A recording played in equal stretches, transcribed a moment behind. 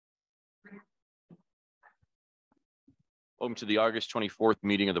Welcome to the August 24th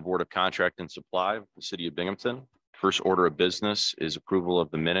meeting of the Board of Contract and Supply of the City of Binghamton. First order of business is approval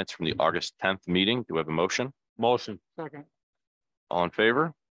of the minutes from the August 10th meeting. Do we have a motion? Motion. Second. All in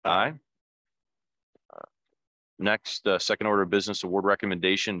favor? Aye. Next, second order of business, award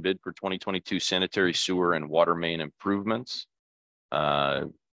recommendation bid for 2022 sanitary sewer and water main improvements.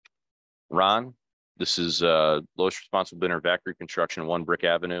 Ron, this is lowest responsible bidder, Vactory Construction, 1 Brick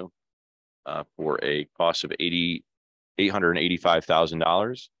Avenue, for a cost of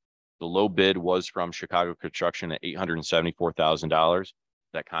 $885,000. The low bid was from Chicago Construction at $874,000.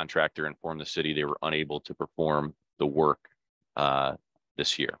 That contractor informed the city they were unable to perform the work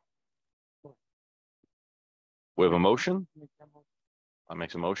this year. We have a motion. I'll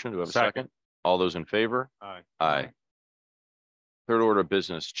make a motion. Do we have a second? All those in favor? Aye. Aye. Third order of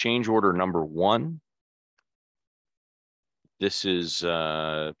business, change order number 1. This is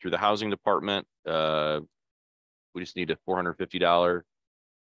through the housing department. We just need a $450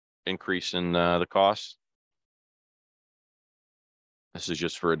 increase in the cost. This is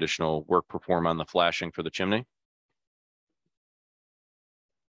just for additional work performed on the flashing for the chimney.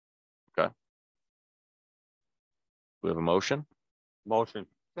 Okay. We have a motion. Motion.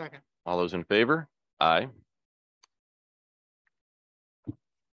 Second. All those in favor? Aye.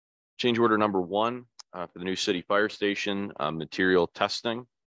 Change order number 1 for the new city fire station, material testing.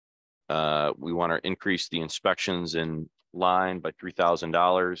 We want to increase the inspections in line by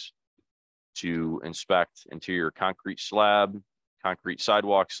 $3,000 to inspect interior concrete slab, concrete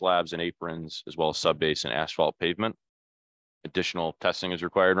sidewalk slabs and aprons, as well as subbase and asphalt pavement. Additional testing is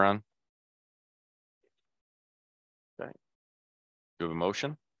required, Ron. Okay. Do you have a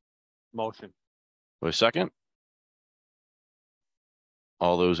motion? Motion. Do a second?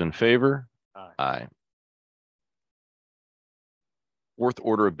 All those in favor? Aye. Aye. Fourth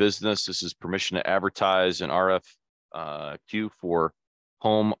order of business, this is permission to advertise an RFQ for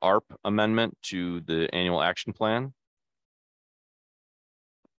home ARP amendment to the annual action plan.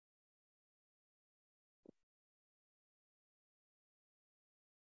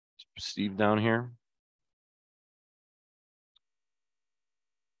 Steve down here.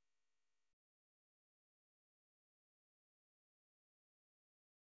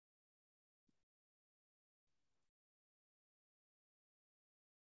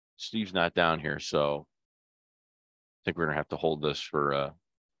 Steve's not down here, so I think we're gonna have to hold this for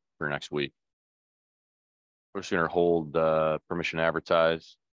next week. We're just gonna hold permission to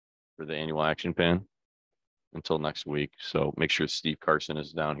advertise for the annual action plan until next week. So make sure Steve Carson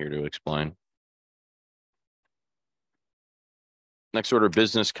is down here to explain. Next order of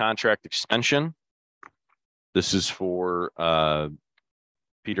business, contract extension. This is for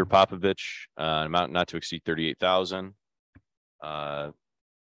Peter Popovich, amount not to exceed $38,000.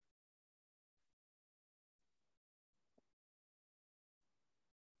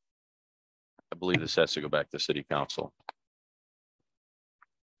 I believe this has to go back to city council.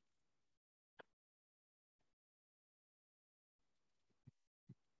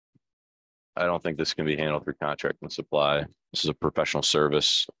 I don't think this can be handled through contract and supply. This is a professional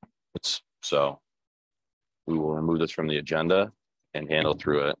service. So we will remove this from the agenda and handle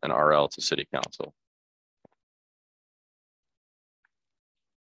through an RL to city council.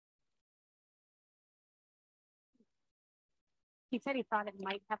 He said he thought it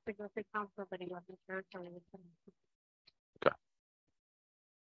might have to go through council, but he wasn't sure. So okay.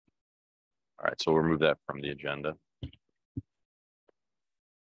 All right, so we'll remove that from the agenda.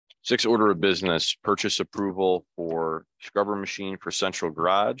 6th order of business, purchase approval for scrubber machine for central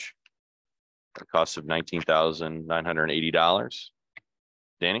garage. At a cost of $19,980.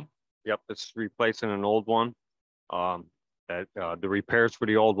 Danny? Yep, it's replacing an old one. The repairs for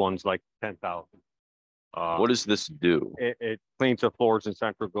the old one's like $10,000. What does this do? It cleans the floors in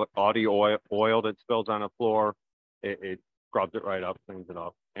central oil that spills on the floor. It scrubs it right up, cleans it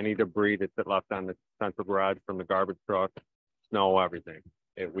up. Any debris that's left on the central garage from the garbage truck, snow, everything.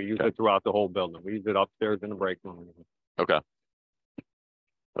 We use it throughout the whole building. We use it upstairs in the break room. Okay.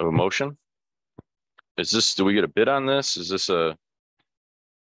 A motion? Is this, do we get a bid on this? Is this a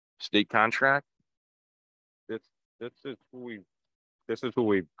state contract? This is who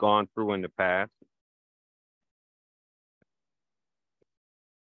we've gone through in the past.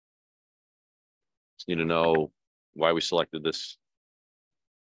 Just need to know why we selected this.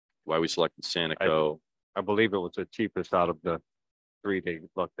 Why we selected Sanico. I believe it was the cheapest out of the 3 they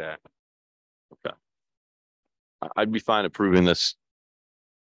looked at. Okay. I'd be fine approving this.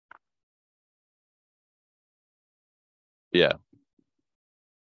 Yeah.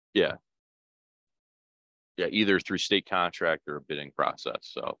 Yeah. Yeah, either through state contract or a bidding process.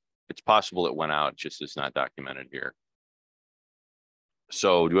 So it's possible it went out, just it's not documented here.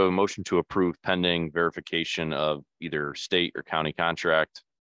 So do we have a motion to approve pending verification of either state or county contract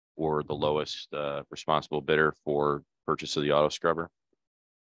or the lowest responsible bidder for purchase of the auto scrubber?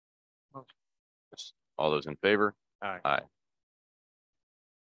 Yes. All those in favor? Aye. Aye.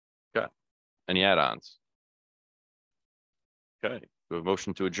 Okay. Any add-ons? Okay, we have a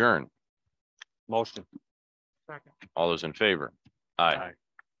motion to adjourn. Motion. All those in favor? Aye.